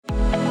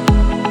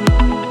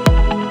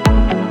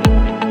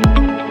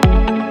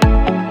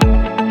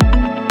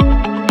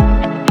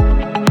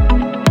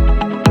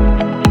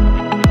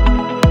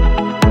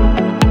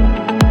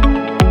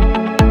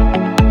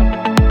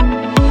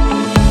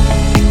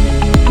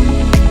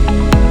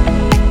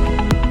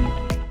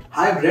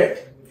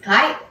Brett.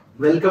 Hi.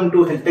 Welcome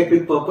to Health Tech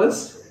with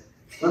Purpose.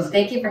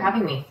 Thank you for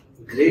having me.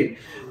 Great.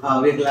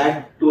 We're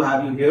glad to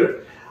have you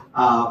here.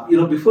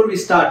 Before we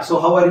start, so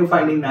how are you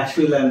finding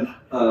Nashville and,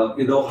 how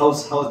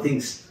are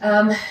things?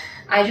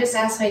 I just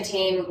asked my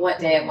team what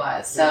day it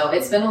was, so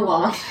it's been a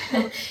long,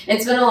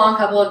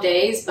 couple of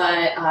days,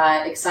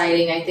 but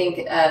exciting. I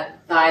think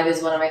Vibe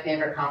is one of my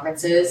favorite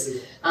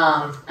conferences.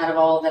 Out of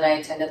all that I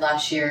attended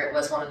last year, it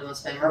was one of the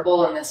most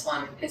memorable, and this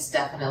one is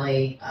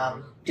definitely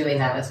doing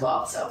that as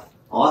well. So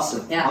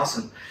awesome, yeah.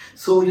 Awesome.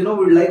 So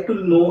we'd like to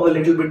know a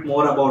little bit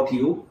more about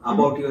you,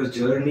 about your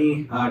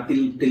journey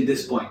till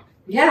this point.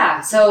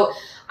 Yeah, so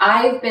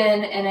I've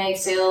been in a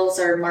sales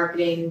or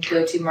marketing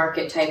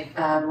go-to-market type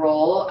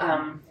role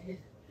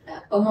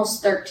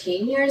almost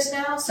 13 years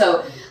now.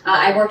 So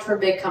I worked for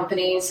big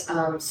companies,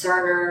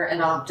 Cerner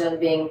and Optum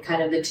being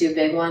kind of the two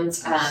big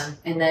ones.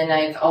 And then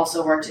I've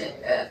also worked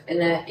in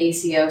the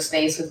ACO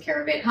space with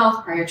Caravan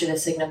Health prior to the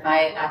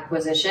Signify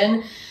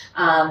acquisition.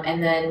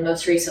 And then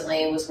most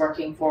recently was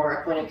working for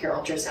a point-of-care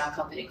ultrasound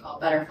company called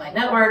Butterfly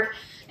Network,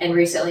 and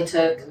recently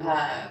took,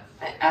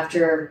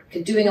 after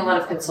doing a lot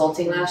of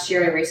consulting last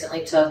year, I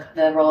recently took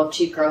the role of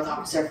Chief Growth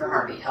Officer for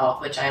Heartbeat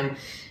Health, which I'm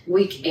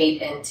week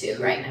 8 into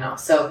right now.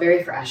 So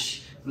very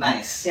fresh.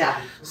 Nice.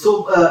 Yeah.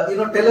 So,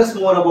 tell us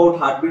more about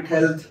Heartbeat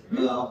Health,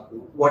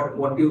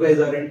 what you guys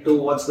are into,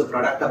 what's the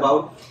product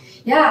about?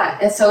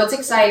 Yeah, so it's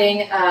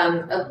exciting.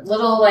 A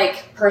little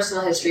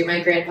personal history.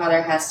 My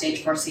grandfather has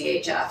stage 4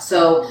 CHF.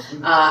 So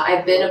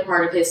I've been a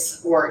part of his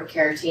support and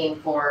care team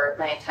for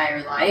my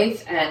entire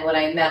life. And when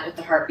I met with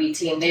the Heartbeat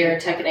team, they are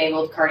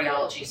tech-enabled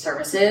cardiology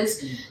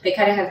services. They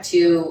kind of have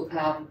two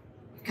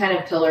kind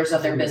of pillars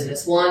of their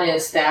business. One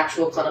is the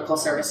actual clinical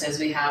services.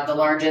 We have the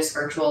largest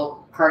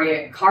virtual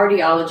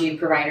cardiology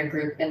provider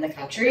group in the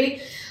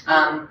country,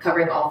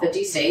 covering all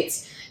 50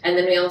 states. And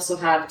then we also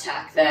have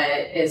tech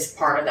that is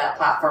part of that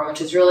platform,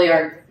 which is really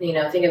our,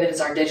 think of it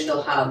as our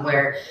digital hub,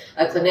 where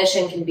a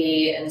clinician can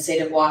be in the state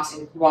of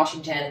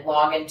Washington,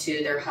 log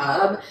into their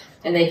hub,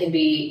 and they can be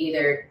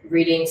either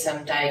reading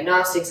some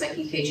diagnostics like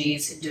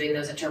EKGs and doing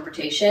those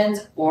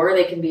interpretations, or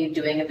they can be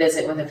doing a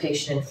visit with a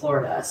patient in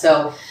Florida.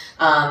 So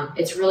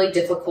it's really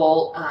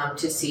difficult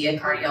to see a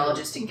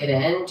cardiologist and get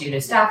in due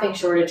to staffing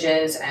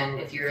shortages, and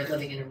if you're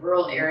living in a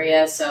rural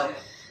area. So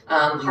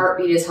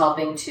Heartbeat is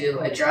helping to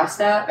address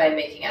that by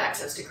making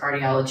access to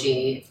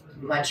cardiology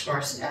much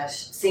more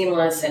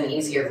seamless and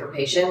easier for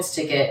patients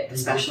to get the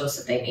specialists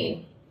that they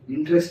need.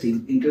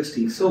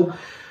 Interesting. So,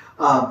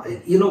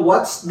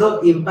 what's the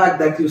impact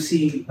that you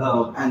see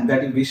and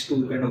that you wish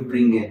to kind of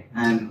bring in,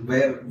 and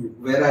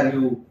where are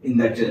you in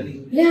that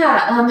journey?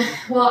 Yeah,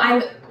 well,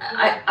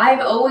 I've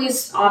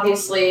always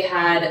obviously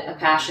had a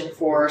passion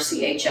for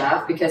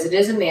CHF because it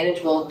is a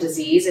manageable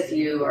disease if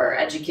you are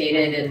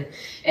educated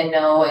and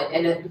know.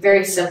 And a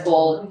very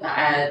simple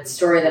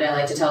story that I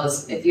like to tell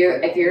is if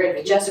you're in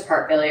congestive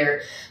heart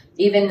failure,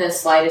 even the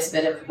slightest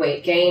bit of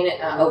weight gain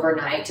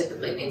overnight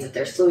typically means that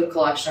there's fluid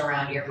collection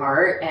around your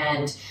heart,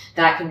 and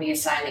that can be a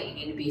sign that you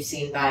need to be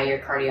seen by your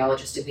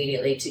cardiologist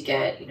immediately to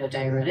get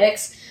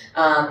diuretics.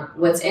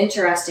 What's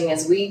interesting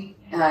is we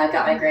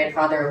got my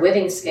grandfather a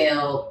Withing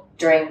scale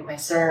during my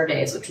Cerner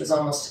days, which was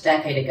almost a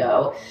decade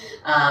ago,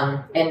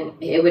 and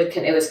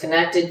it was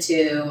connected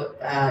to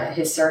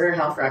his Cerner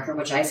health record,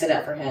 which I set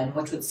up for him,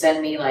 which would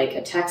send me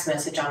a text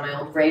message on my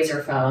old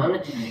Razor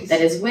phone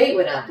that his weight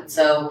went up, and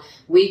so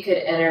we could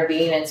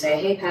intervene and say,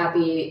 "Hey,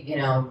 Pappy,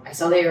 I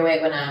saw that your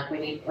weight went up.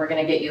 We're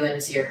going to get you in to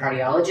see your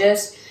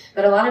cardiologist."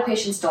 But a lot of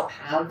patients don't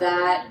have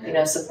that,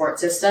 support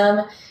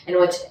system. And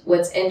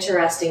what's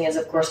interesting is,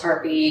 of course,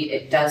 Heartbeat,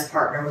 it does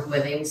partner with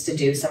Withings to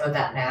do some of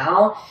that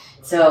now.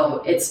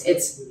 So it's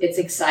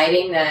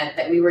exciting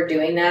that we were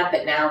doing that,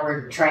 but now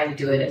we're trying to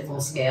do it at full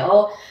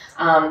scale.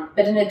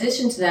 But in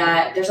addition to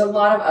that, there's a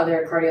lot of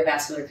other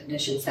cardiovascular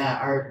conditions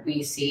that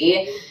we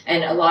see,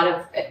 and a lot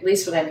of, at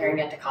least what I'm hearing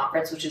at the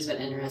conference, which has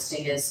been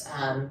interesting, is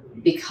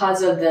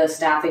because of the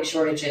staffing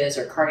shortages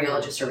or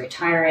cardiologists are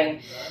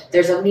retiring,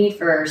 there's a need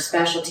for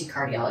specialty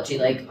cardiology,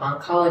 like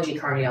oncology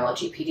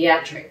cardiology,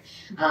 pediatric.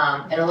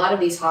 And a lot of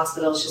these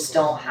hospitals just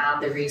don't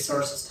have the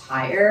resources to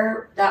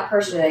hire that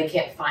person, or they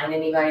can't find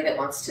anybody that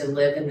wants to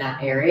live in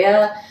that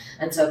area.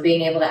 And so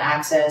being able to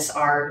access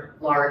our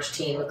large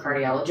team of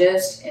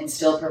cardiologists and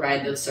still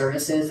provide those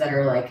services that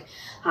are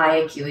high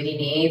acuity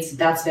needs,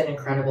 that's been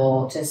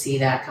incredible to see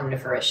that come to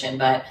fruition.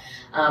 But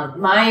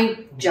my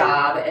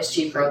job as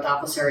Chief Growth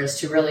Officer is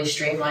to really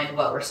streamline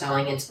what we're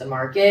selling into the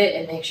market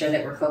and make sure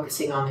that we're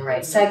focusing on the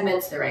right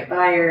segments, the right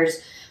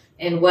buyers,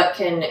 and what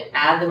can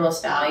add the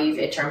most value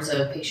in terms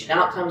of patient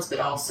outcomes, but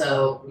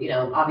also,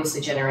 obviously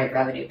generate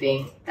revenue,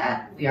 being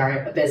that we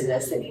are a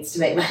business that needs to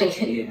make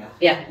money.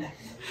 Yeah.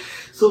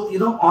 So,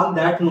 on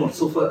that note,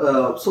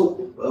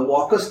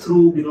 walk us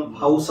through,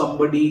 how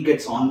somebody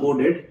gets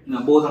onboarded,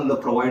 both on the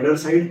provider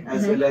side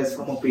as well as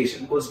from a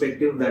patient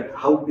perspective, that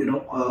how,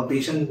 a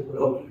patient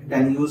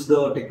can use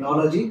the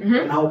technology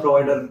and how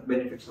provider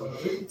benefits from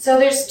it. So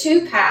there's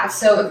two paths.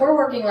 So if we're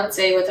working, let's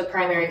say, with a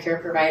primary care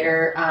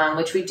provider,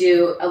 which we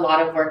do a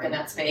lot of work in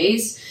that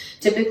space,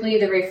 typically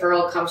the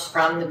referral comes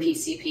from the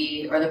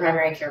PCP or the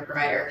primary care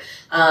provider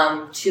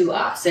to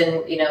us.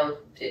 And,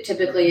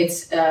 typically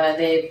it's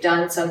they've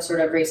done some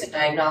sort of recent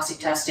diagnostic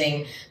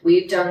testing.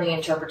 We've done the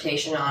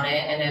interpretation on it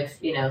and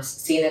have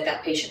seen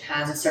that patient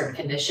has a certain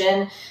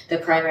condition. The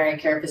primary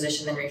care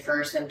physician then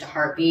refers them to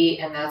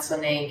Heartbeat, and that's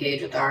when they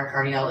engage with our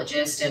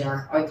cardiologist and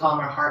we call them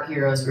our heart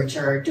heroes, which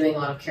are doing a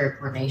lot of care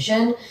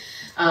coordination.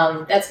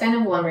 That's kind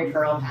of one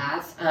referral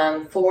path.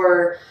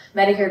 For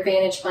Medicare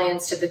Advantage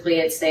plans, typically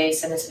they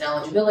send us an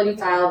eligibility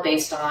file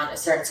based on a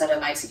certain set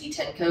of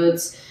ICD-10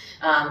 codes.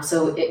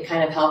 So it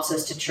kind of helps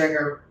us to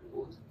trigger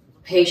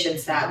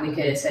patients that we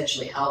could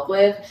essentially help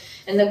with.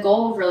 And the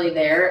goal really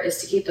there is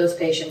to keep those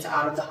patients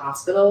out of the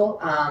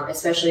hospital,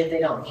 especially if they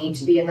don't need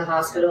to be in the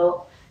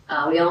hospital.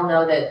 We all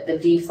know that the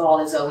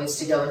default is always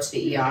to go into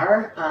the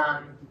ER,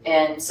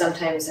 and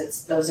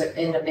sometimes those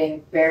end up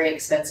being very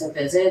expensive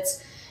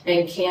visits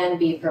and can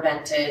be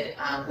prevented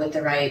with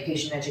the right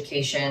patient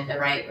education, the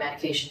right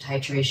medication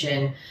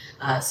titration.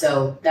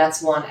 So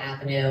that's one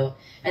avenue.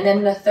 And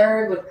then the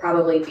third would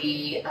probably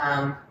be,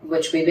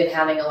 which we've been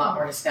having a lot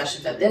more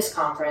discussions at this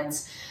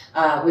conference,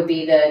 would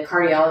be the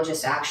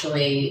cardiologist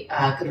actually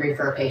could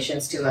refer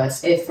patients to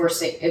us if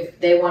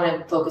they want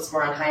to focus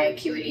more on high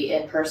acuity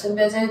in-person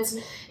visits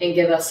and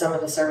give us some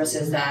of the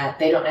services that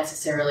they don't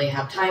necessarily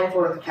have time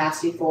for,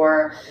 capacity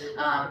for,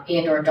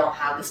 and or don't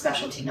have the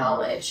specialty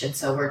knowledge. And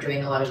so we're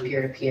doing a lot of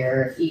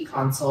peer-to-peer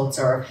e-consults,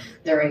 or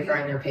they're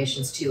referring their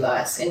patients to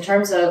us. In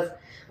terms of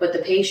what the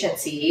patient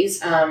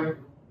sees,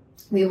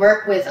 we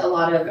work with a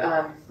lot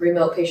of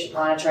remote patient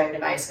monitoring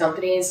device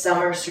companies. Some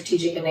are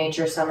strategic in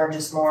nature, some are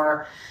just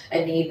more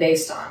a need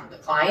based on the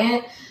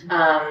client.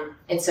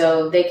 And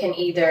so they can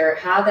either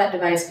have that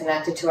device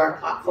connected to our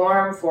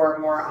platform for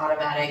more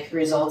automatic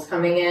results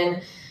coming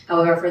in.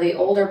 However, for the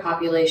older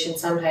population,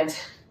 sometimes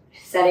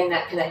setting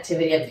that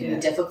connectivity up can be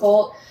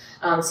difficult.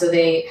 So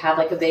they have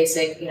like a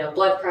basic,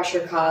 blood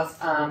pressure cuff,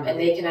 and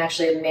they can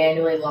actually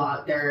manually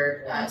log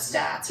their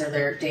stats or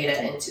their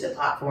data into the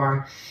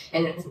platform.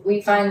 And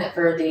we find that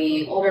for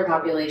the older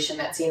population,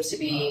 that seems to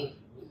be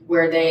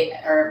where they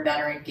are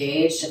better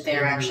engaged if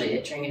they're actually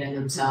entering it in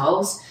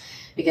themselves.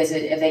 Because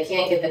if they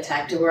can't get the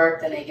tech to work,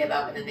 then they give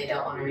up and then they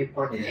don't want to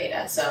report the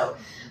data. So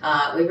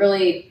we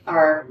really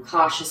are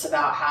cautious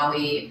about how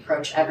we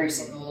approach every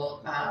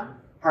single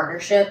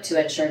partnership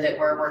to ensure that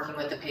we're working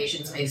with the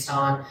patients based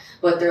on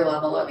what their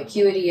level of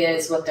acuity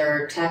is, what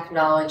their tech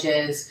knowledge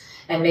is,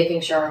 and making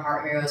sure our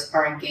heart heroes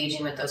are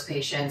engaging with those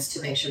patients to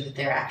make sure that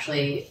they're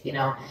actually,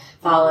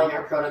 following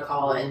our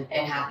protocol and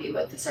happy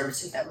with the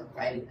services that we're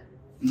providing them.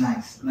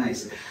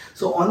 Nice.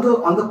 So on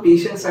the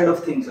patient side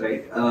of things,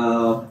 right?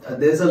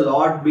 There's a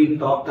lot being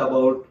talked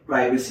about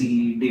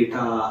privacy,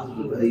 data,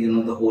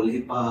 the whole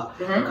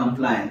HIPAA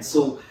compliance.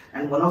 So,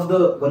 and one of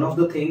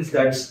the things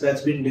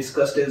that's been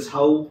discussed is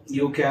how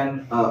you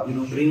can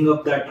bring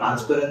up that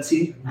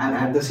transparency and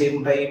at the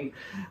same time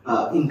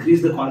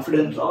increase the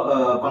confidence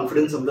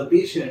of the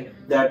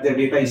patient that their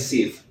data is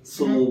safe.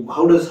 So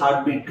how does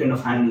Heartbeat kind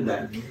of handle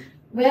that?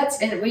 We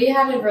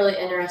had a really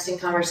interesting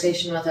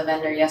conversation with a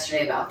vendor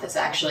yesterday about this,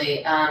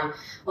 actually.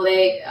 Well,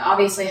 they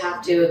obviously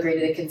have to agree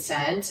to the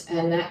consent,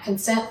 and that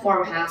consent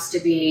form has to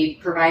be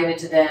provided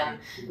to them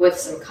with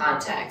some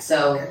context.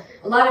 So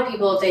a lot of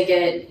people, if they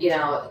get,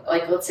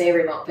 like let's say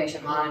remote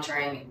patient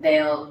monitoring, they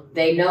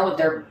know what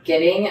they're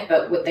getting,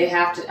 but what they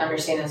have to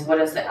understand is what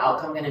is the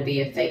outcome going to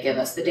be if they give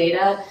us the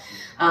data.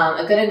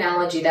 A good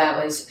analogy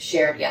that was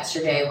shared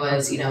yesterday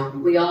was,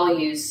 we all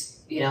use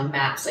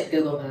maps like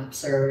Google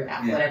Maps or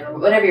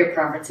whatever your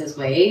preferences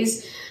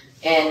ways.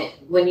 And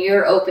when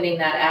you're opening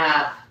that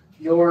app,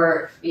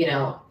 you're,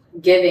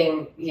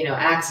 giving,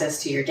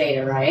 access to your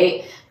data,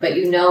 right? But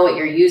you know what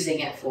you're using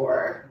it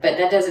for. But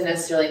that doesn't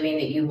necessarily mean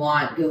that you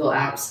want Google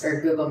Apps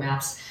or Google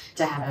Maps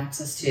to have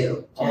access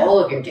to all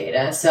of your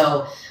data.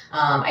 So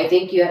I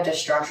think you have to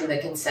structure the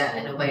consent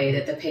in a way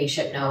that the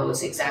patient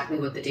knows exactly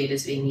what the data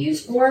is being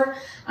used for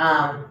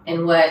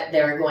and what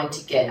they're going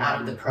to get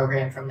out of the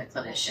program from the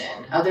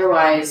clinician.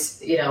 Otherwise,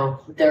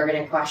 they're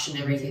going to question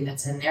everything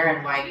that's in there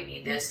and why do you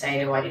need this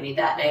data, why do you need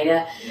that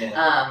data?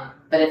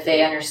 But if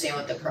they understand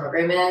what the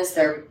program is,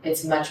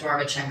 it's much more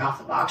of a check off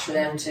the box for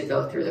them to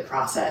go through the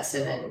process,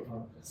 and then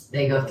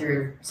they go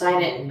through,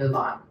 sign it, and move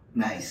on.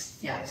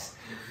 Nice.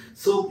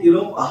 So,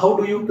 how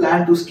do you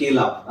plan to scale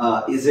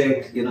up? Is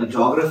it,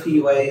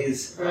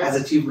 geography-wise, as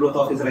a chief growth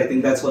officer, I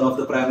think that's one of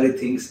the primary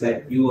things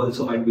that you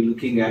also might be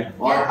looking at.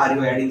 Or are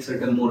you adding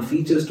certain more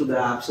features to the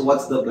app? So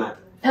what's the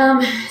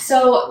plan?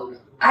 So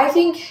I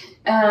think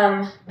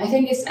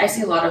I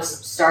see a lot of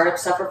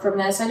startups suffer from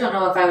this. I don't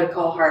know if I would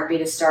call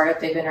Heartbeat a startup.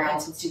 They've been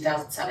around since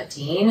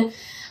 2017.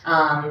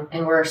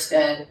 and we're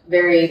a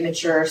very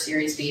mature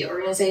Series B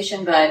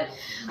organization, but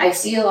I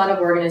see a lot of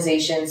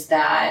organizations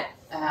that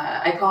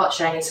I call it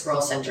shiny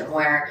squirrel syndrome,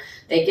 where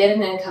they get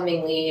an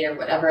incoming lead or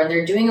whatever, and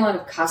they're doing a lot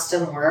of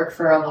custom work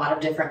for a lot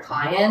of different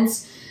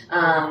clients.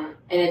 And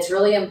it's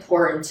really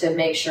important to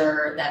make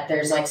sure that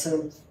there's like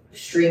some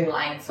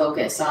streamlined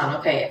focus on,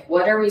 okay,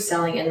 what are we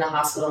selling in the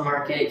hospital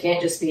market? It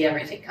can't just be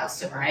everything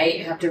custom, right?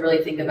 You have to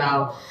really think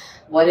about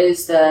what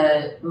is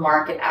the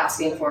market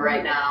asking for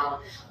right now?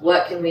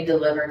 What can we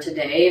deliver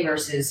today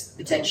versus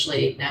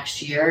potentially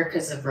next year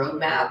because of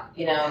roadmap,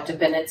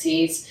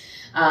 dependencies.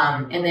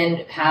 And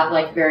then have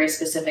like very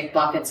specific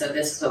buckets of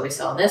this is what we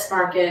sell in this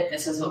market,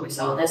 this is what we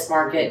sell in this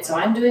market. So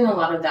I'm doing a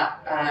lot of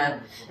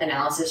that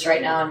analysis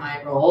right now in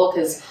my role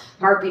because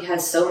Heartbeat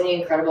has so many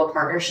incredible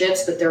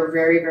partnerships, but they're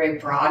very, very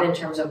broad in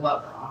terms of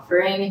what we're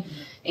offering.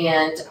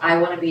 And I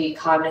want to be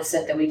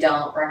cognizant that we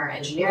don't run our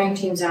engineering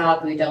teams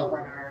out, we don't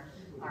run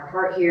our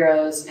heart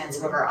heroes and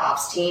some of our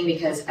ops team,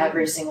 because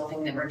every single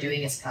thing that we're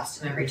doing is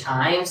custom every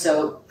time.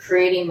 So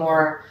creating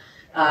more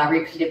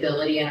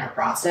repeatability in our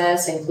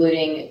process,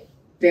 including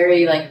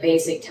very like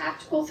basic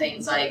tactical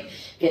things like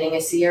getting a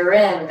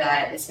CRM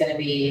that is going to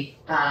be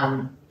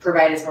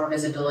provide us more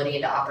visibility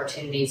into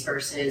opportunities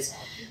versus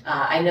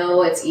I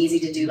know it's easy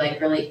to do like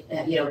really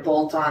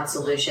bolt-on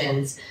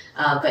solutions,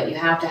 but you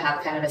have to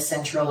have kind of a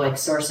central like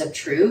source of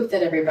truth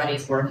that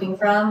everybody's working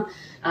from.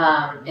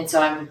 And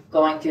so I'm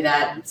going through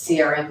that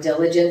CRM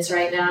diligence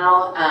right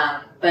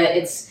now. But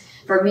it's,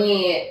 for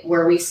me,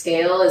 where we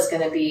scale is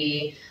going to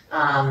be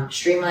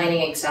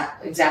streamlining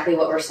exactly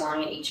what we're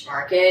selling in each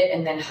market,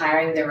 and then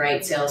hiring the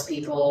right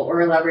salespeople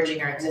or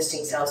leveraging our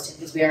existing sales team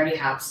because we already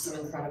have some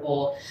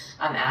incredible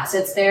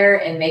assets there,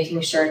 and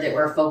making sure that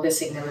we're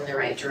focusing them in the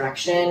right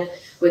direction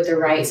with the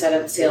right set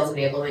of sales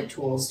enablement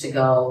tools to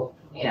go,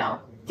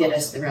 get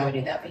us the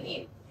revenue that we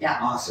need. Yeah.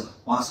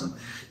 Awesome.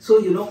 So,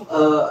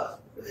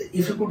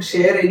 if you could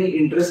share any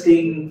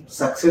interesting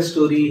success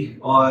story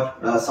or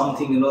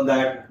something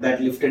that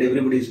lifted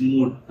everybody's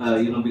mood,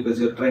 because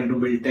you're trying to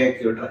build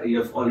tech, you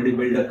have already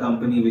built a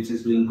company which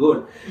is doing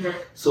good. Mm-hmm.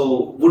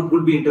 So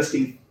would be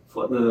interesting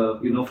for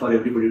for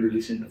everybody to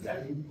listen to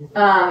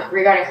that.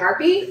 Regarding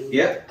Heartbeat,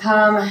 yeah.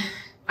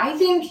 I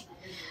think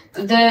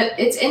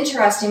it's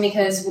interesting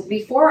because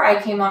before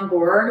I came on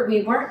board,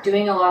 we weren't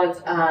doing a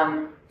lot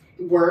of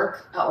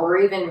work or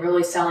even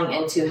really selling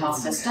into health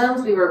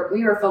systems. We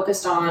were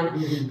focused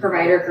on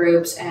provider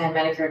groups and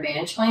Medicare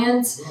Advantage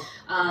plans,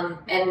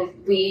 and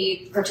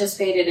we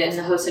participated in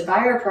the hosted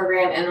buyer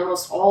program, and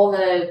almost all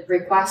the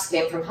requests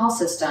came from health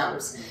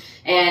systems.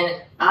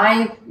 And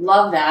I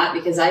love that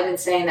because I've been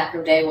saying that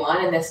from day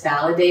one, and this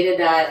validated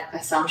that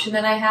assumption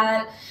that I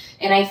had.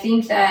 And I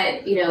think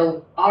that,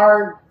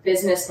 our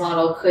business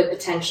model could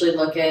potentially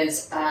look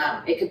as,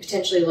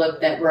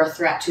 that we're a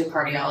threat to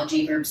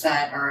cardiology groups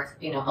that are,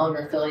 owned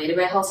or affiliated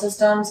by health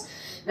systems.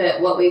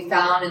 But what we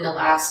found in the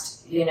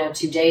last,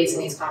 2 days in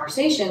these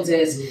conversations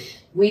is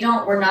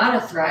we're not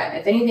a threat.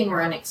 If anything,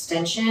 we're an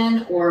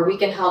extension, or we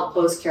can help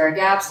close care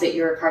gaps that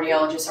your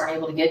cardiologists aren't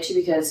able to get to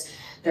because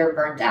they're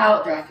burned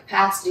out, they're at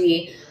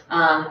capacity.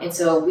 And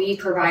so we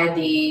provide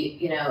the,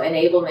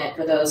 enablement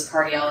for those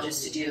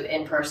cardiologists to do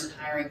in-person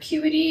higher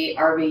acuity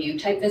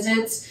RVU type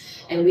visits.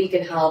 And we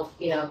can help,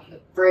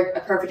 for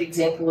a perfect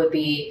example would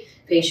be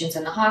patients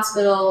in the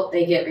hospital,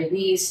 they get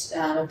released.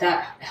 If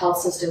that health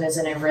system is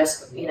in a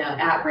risk,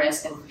 at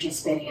risk and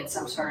participating in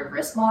some sort of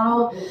risk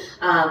model,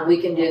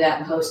 we can do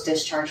that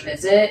post-discharge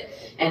visit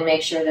and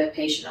make sure the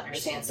patient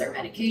understands their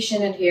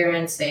medication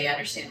adherence, they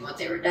understand what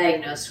they were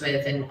diagnosed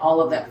with, and all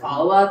of that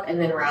follow-up, and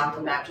then route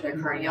them back to their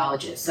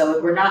cardiologist.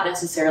 So we're not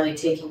necessarily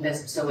taking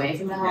business away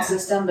from the health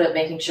system, but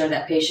making sure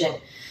that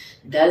patient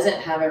doesn't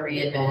have a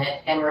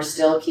readmit, and we're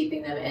still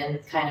keeping them in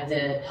kind of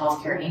the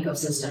healthcare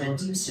ecosystem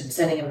and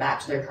sending them back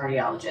to their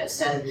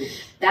cardiologist. And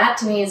that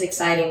to me is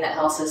exciting that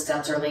health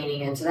systems are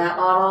leaning into that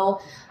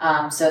model.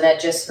 So that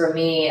just for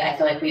me, I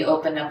feel like we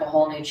opened up a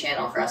whole new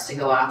channel for us to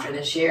go after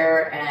this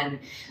year, and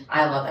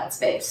I love that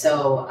space.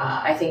 So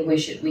I think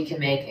we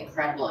can make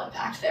incredible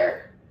impact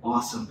there.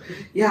 Awesome.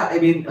 Yeah, I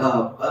mean,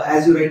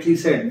 as you rightly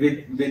said,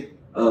 with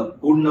a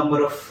good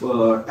number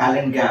of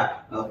talent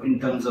gap in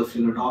terms of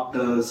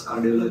doctors,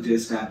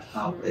 cardiologists,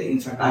 and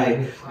in fact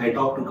I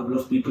talked to a couple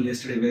of people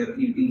yesterday where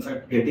in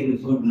fact getting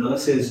good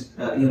nurses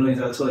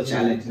is also a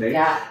challenge, right?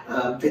 Yeah.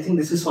 I think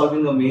this is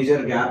solving a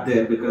major gap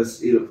there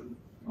because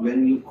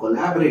when you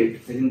collaborate, I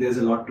think there's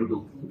a lot to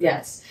do.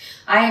 Yes,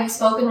 I have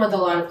spoken with a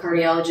lot of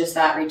cardiologists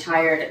that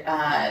retired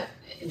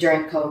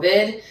during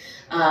COVID.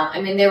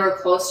 They were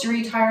close to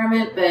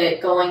retirement,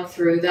 but going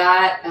through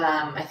that,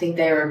 I think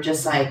they were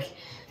just like,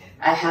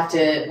 I have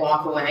to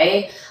walk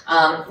away.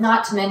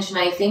 Not to mention,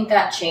 I think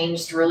that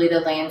changed really the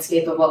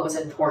landscape of what was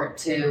important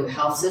to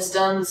health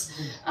systems,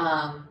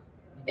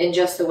 in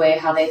just the way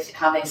how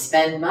they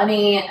spend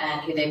money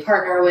and who they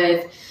partner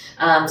with.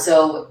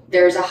 So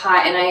there's a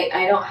high, and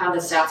I don't have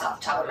the stats off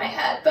the top of my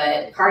head,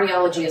 but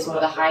cardiology is one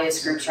of the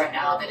highest groups right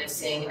now that is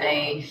seeing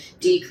a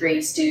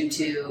decrease due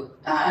to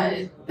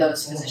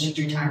those physicians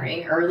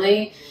retiring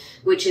early.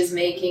 which is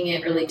making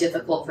it really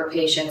difficult for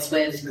patients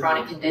with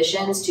chronic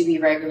conditions to be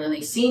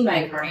regularly seen by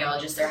a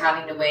cardiologist. They're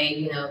having to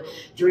wait,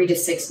 3 to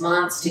 6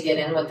 months to get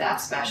in with that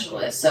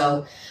specialist.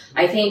 So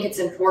I think it's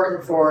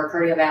important for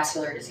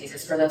cardiovascular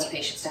diseases for those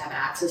patients to have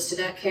access to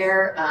that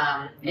care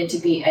and to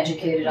be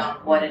educated on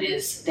what it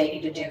is they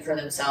need to do for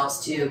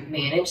themselves to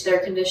manage their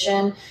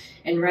condition.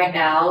 And right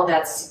now,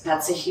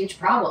 that's a huge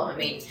problem. I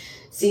mean,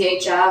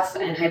 CHF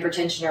and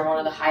hypertension are one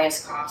of the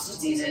highest cost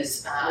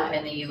diseases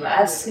in the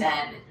U.S.,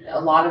 and a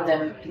lot of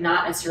them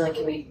not necessarily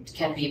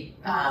can be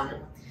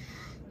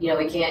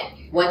we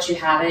can't, once you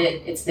have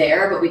it, it's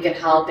there, but we can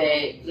help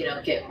it,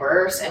 get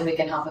worse, and we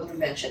can help with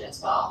prevention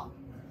as well.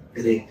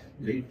 Great.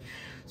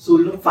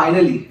 So,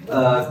 finally,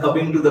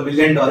 coming to the $1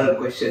 million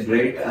question,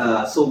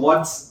 right? So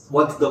what's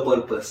the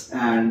purpose,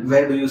 and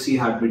where do you see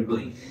Heartbeat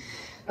going?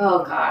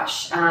 Oh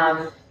gosh.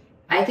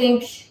 I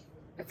think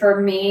for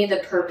me, the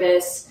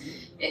purpose,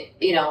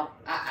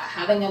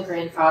 having a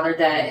grandfather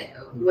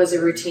that was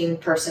a routine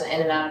person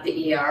in and out of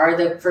the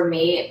ER, for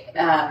me,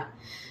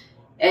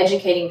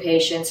 educating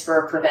patients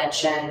for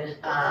prevention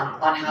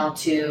on how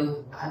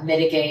to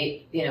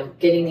mitigate,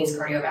 getting these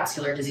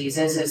cardiovascular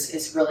diseases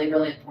is really,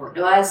 really important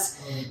to us.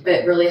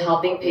 But really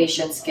helping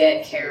patients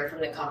get care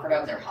from the comfort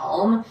of their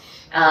home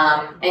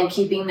and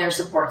keeping their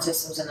support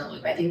systems in the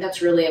loop. I think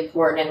that's really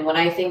important. And when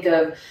I think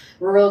of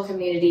rural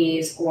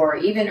communities or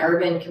even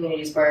urban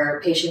communities where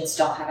patients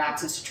don't have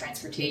access to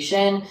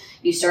transportation,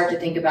 you start to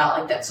think about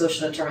like that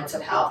social determinants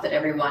of health that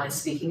everyone is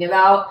speaking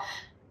about.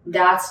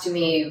 That's to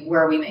me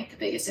where we make the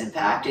biggest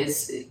impact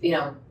is,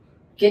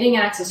 getting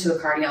access to a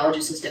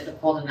cardiologist is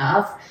difficult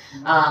enough,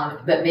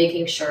 but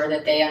making sure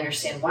that they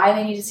understand why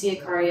they need to see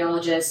a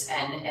cardiologist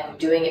and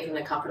doing it from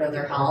the comfort of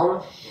their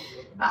home.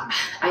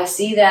 I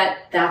see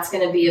that's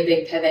going to be a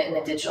big pivot in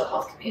the digital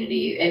health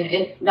community,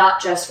 and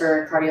not just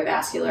for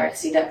cardiovascular. I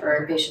see that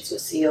for patients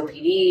with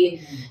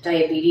COPD,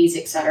 diabetes,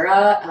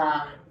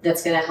 etc.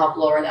 That's going to help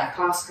lower that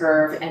cost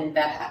curve and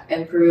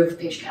improve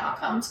patient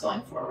outcomes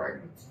going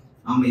forward.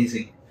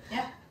 Amazing.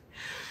 Yeah.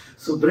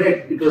 So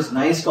Brett, it was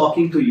nice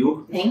talking to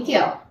you. Thank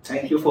you.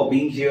 Thank you for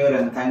being here,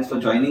 and thanks for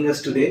joining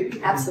us today.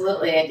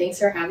 Absolutely. Thanks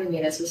for having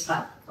me. This was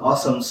fun.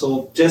 Awesome.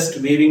 So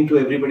just waving to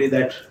everybody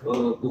that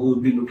who will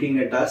be looking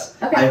at us.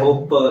 Okay. I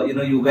hope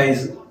you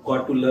guys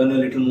got to learn a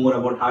little more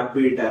about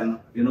Heartbeat and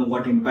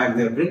what impact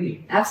they're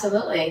bringing.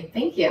 Absolutely.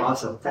 Thank you.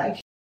 Awesome. Thank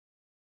you.